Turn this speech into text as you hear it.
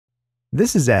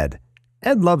This is Ed.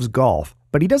 Ed loves golf,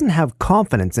 but he doesn't have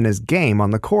confidence in his game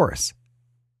on the course.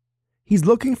 He's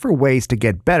looking for ways to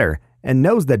get better and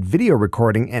knows that video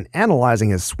recording and analyzing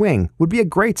his swing would be a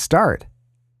great start.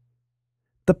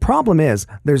 The problem is,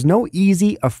 there's no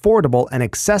easy, affordable, and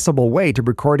accessible way to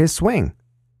record his swing.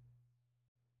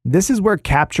 This is where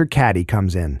Caddie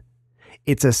comes in.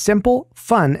 It's a simple,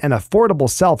 fun, and affordable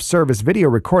self-service video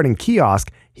recording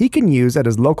kiosk he can use at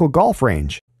his local golf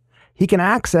range. He can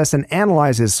access and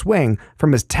analyze his swing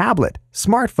from his tablet,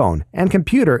 smartphone, and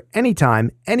computer anytime,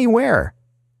 anywhere.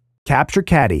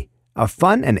 Caddie, a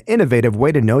fun and innovative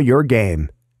way to know your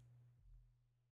game.